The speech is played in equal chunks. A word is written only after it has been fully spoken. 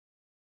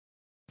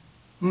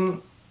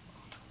Hello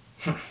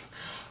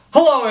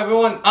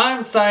everyone,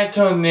 I'm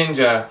HowTo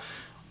Ninja.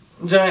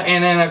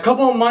 And in a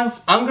couple of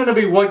months, I'm going to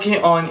be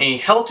working on a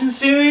how-to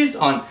series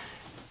on,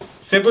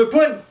 simply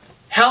put,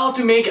 how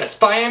to make a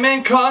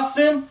Spider-Man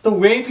costume the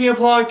way Peter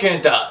Parker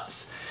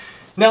does.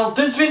 Now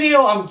this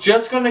video, I'm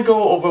just going to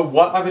go over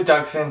what my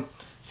production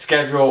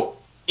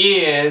schedule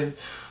is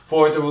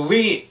for the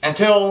release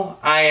until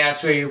I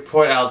actually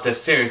put out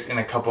this series in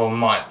a couple of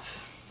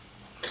months.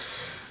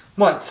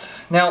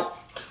 Now,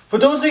 for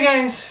those of you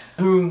guys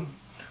who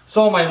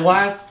saw my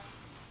last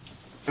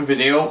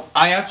video,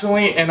 I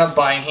actually ended up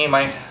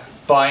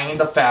buying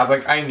the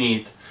fabric I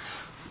need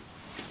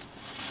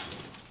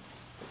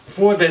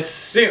for this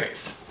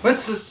series.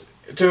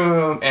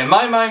 And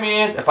my mind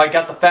is, if I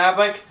got the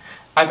fabric,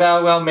 I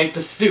better well make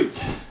the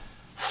suit.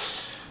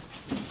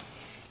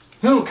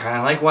 Kind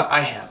of like what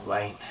I have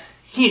right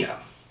here.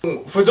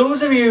 For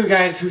those of you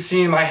guys who've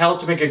seen my how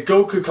to make a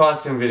Goku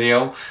costume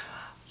video,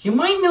 you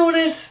might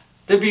notice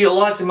there'd be a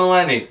lot of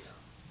similarities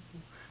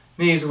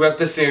with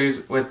the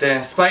series with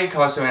the Spidey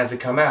costume as it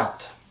come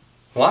out.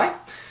 Why?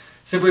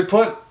 Simply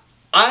put,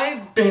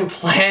 I've been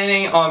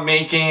planning on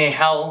making a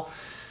how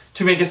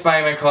to make a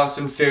Spider-Man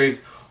costume series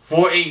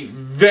for a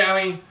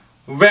very,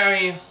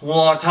 very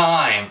long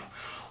time.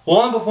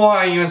 Long before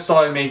I even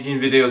started making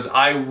videos,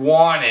 I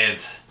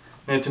wanted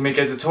to make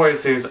a tutorial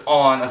series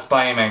on a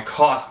Spider-Man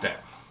costume.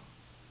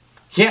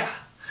 Yeah,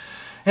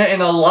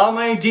 and a lot of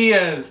my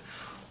ideas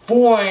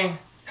for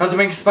how to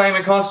make a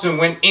Spider-Man costume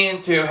went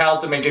into how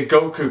to make a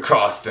Goku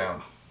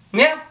costume.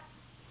 Yeah.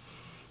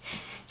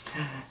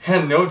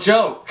 No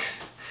joke.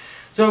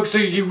 So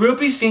you will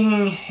be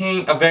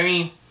seeing a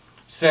very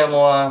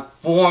similar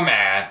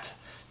format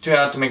to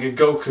how to make a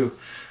Goku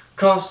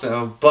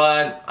costume.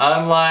 But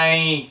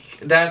unlike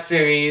that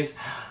series,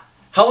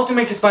 how to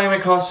make a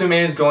Spider-Man costume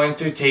is going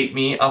to take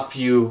me a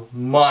few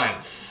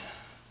months.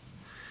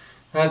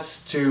 That's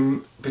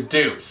to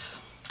produce.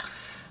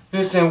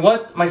 Listen,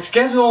 what my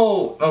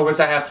schedule, which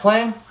I have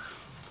planned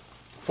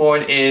for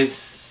it,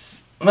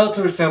 is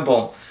relatively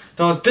simple.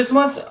 So this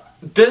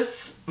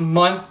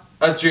month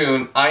of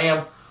June, I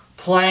am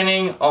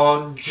planning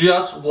on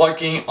just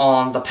working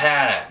on the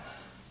pattern.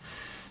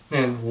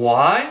 And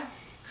why?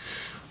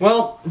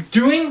 Well,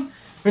 during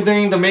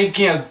the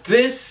making of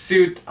this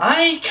suit,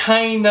 I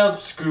kind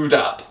of screwed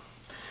up.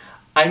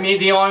 I made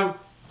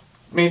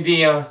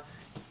the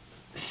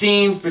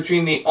seams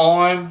between the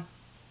arm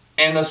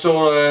and the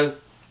shoulders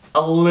a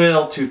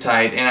little too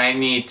tight, and I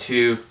need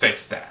to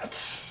fix that.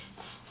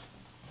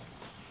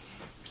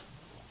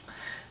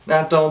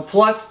 Now,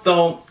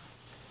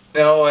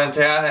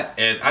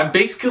 I'm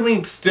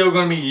basically still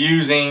going to be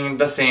using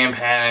the same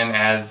pattern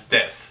as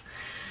this.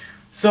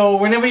 So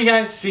whenever you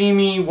guys see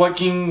me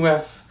working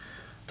with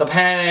the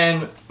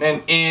pattern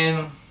and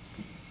in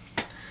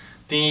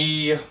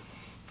the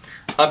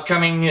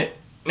upcoming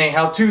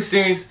how-to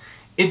series,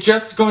 it's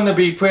just going to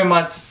be pretty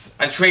much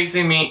a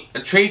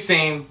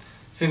tracing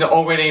the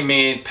already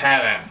made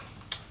pattern.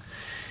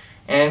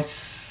 And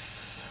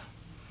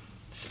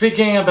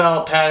speaking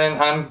about pattern,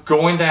 I'm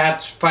going to have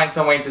to find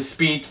some way to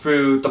speed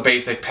through the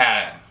basic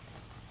pattern.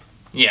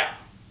 Yeah.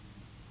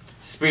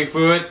 Speed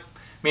through it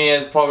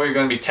means it's probably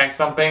going to be text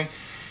something,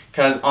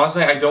 because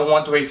honestly I don't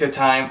want to waste your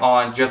time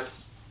on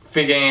just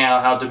figuring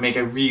out how to make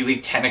a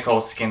really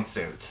technical skin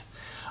suit.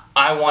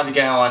 I want to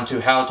get on to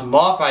how to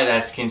modify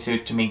that skin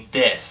suit to make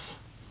this.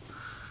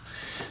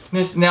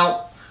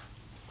 Now,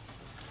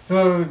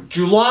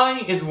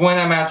 July is when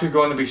I'm actually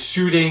going to be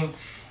shooting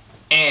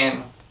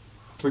and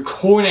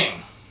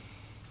recording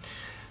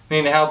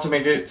the How to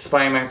Make a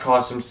Spider-Man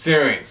Costume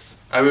series.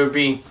 I will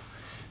be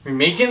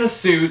making a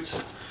suit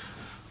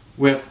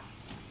with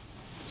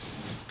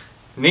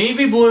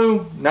navy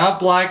blue, not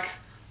black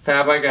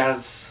fabric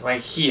as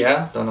right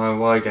here. Don't know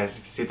why you guys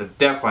can see the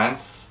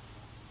difference,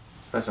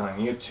 especially on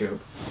YouTube.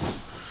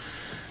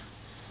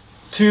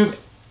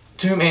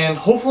 And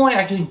hopefully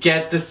I can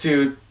get the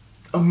suit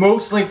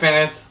mostly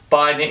finished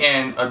by the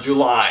end of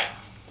July.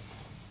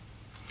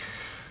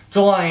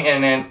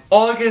 And then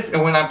August is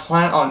when I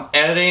plan on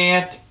editing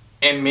it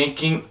and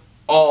making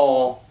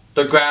all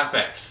the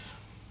graphics.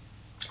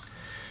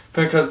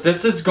 Because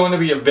this is going to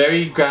be a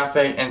very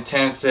graphic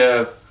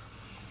intensive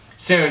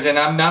series, and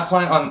I'm not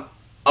planning on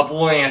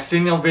uploading a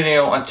single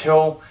video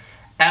until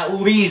at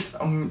least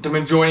the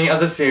majority of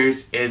the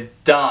series is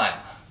done.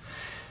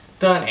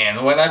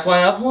 And when I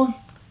plan to upload,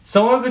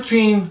 somewhere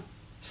between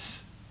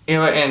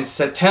in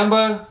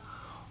September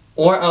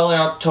or early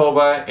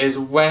October is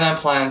when I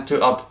plan to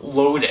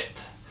upload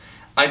it.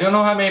 I don't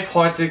know how many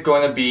parts it's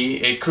going to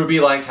be. It could be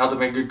like How to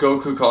Make a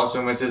Goku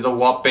Costume, which is a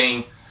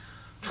whopping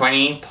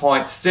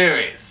 20-part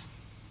series.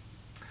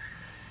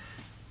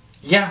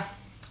 Yeah,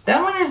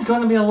 that one is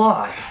going to be a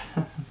lot.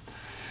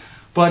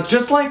 But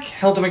just like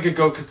How to Make a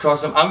Goku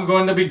Costume, I'm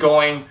going to be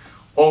going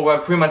over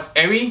pretty much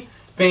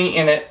everything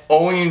in its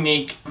own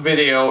unique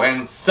video,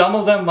 and some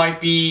of them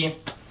might be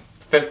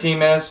 15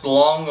 minutes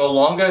long or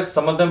longer,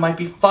 some of them might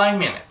be 5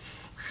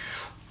 minutes.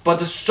 But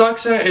the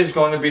structure is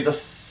going to be the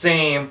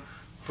same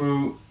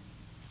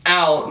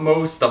throughout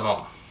most of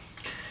them.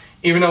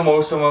 even though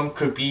most of them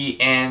could be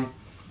in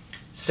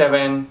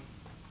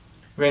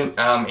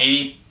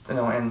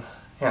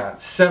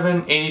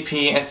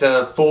 780p instead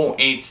of full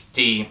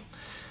HD.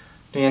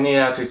 I need to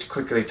actually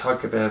quickly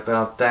talk a bit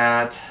about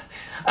that.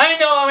 I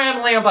know I'm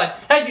rambling, but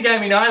as you guys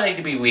know, I like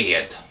to be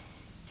weird.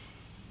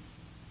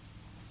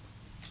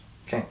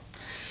 Okay.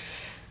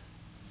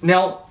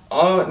 Now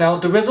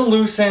the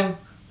resolution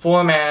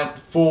format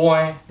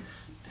for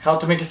how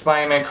to make a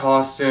Spider-Man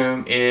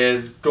costume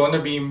is going to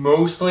be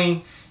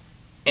mostly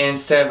in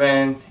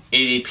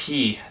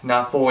 780p,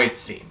 not full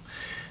HD.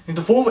 And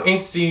the full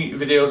HD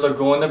videos are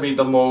going to be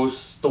the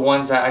ones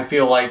that I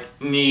feel like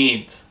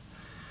need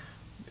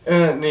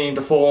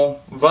the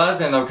full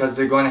version of, because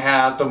they're going to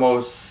have the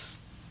most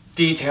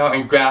detail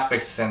and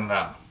graphics in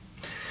them.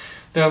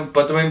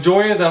 But the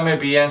majority of them will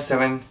be in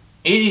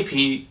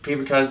 780p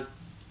because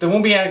they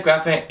won't be as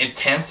graphic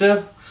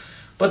intensive,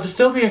 but there'll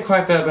still be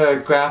quite a bit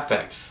of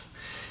graphics.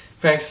 In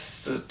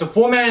fact, the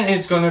format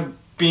is going to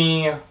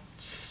be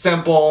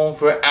simple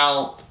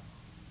throughout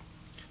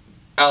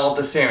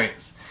the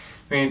series.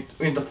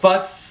 The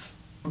first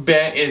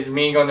bit is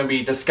me going to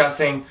be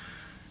discussing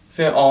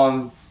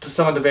on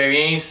some of the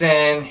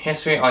variation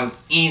history on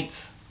each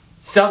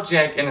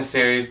subject in the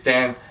series,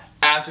 then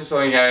actually show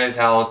you guys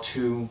how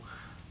to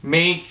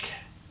make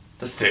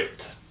the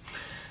suit.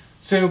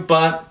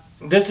 But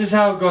this is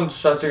how the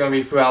structure is going to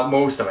be throughout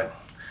most of it,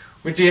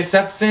 with the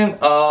exception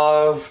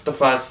of the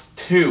first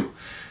two.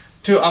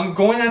 I'm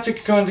going to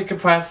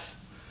compress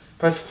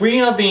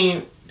 3 of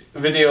the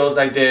videos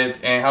I did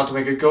and how to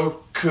make a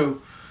Goku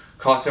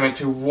costume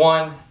into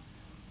one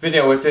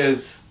video, which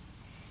is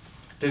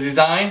the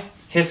design,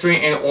 history,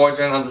 and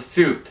origin of the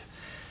suit.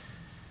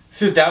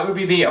 So that would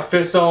be the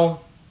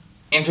official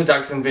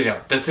introduction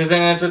video. This isn't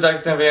an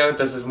introduction video,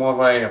 this is more of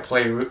a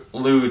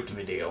prelude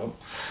video.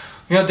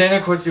 Then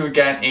of course you would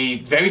get a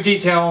very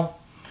detailed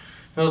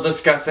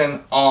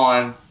discussion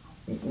on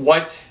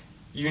what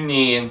you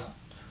need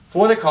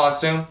for the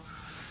costume,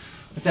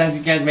 which, as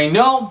you guys may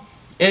know,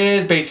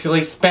 is basically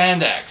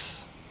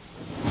spandex.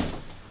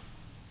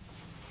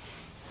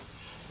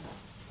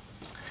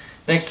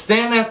 Next,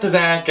 then after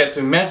that, get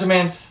to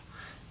measurements,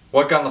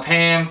 work on the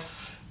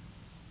pants,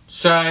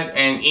 shirt,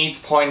 and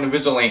each part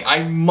individually.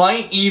 I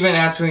might even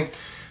actually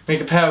make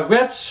a pair of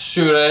rip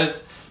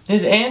shooters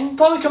and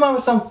probably come up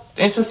with some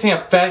interesting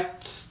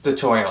effects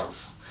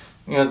tutorials,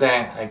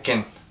 that I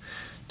can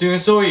do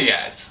and show you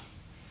guys.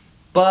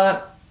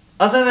 But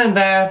other than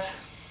that,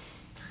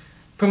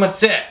 pretty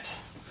much it.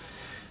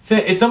 So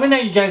it's something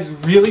that you guys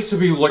really should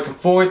be looking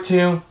forward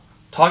to.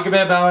 Talk a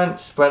bit about it,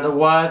 spread the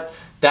word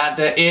that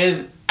there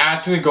is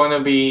actually going to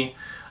be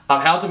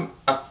how to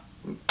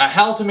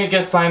make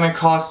a Spider-Man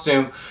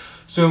costume,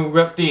 so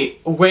with the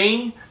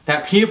way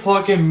that Peter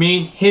Parker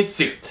made his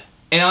suit.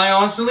 And I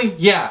honestly,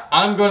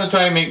 I'm going to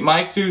try and make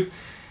my suit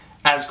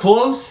as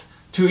close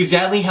to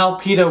exactly how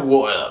Peter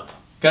would have,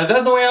 because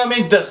that's the way I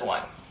made this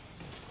one.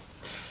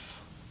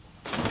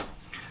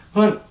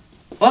 But,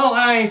 well,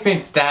 I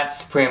think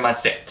that's pretty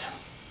much it.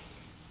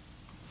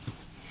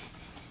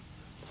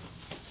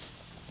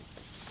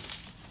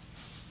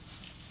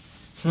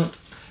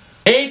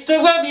 Hate to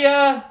rub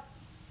ya!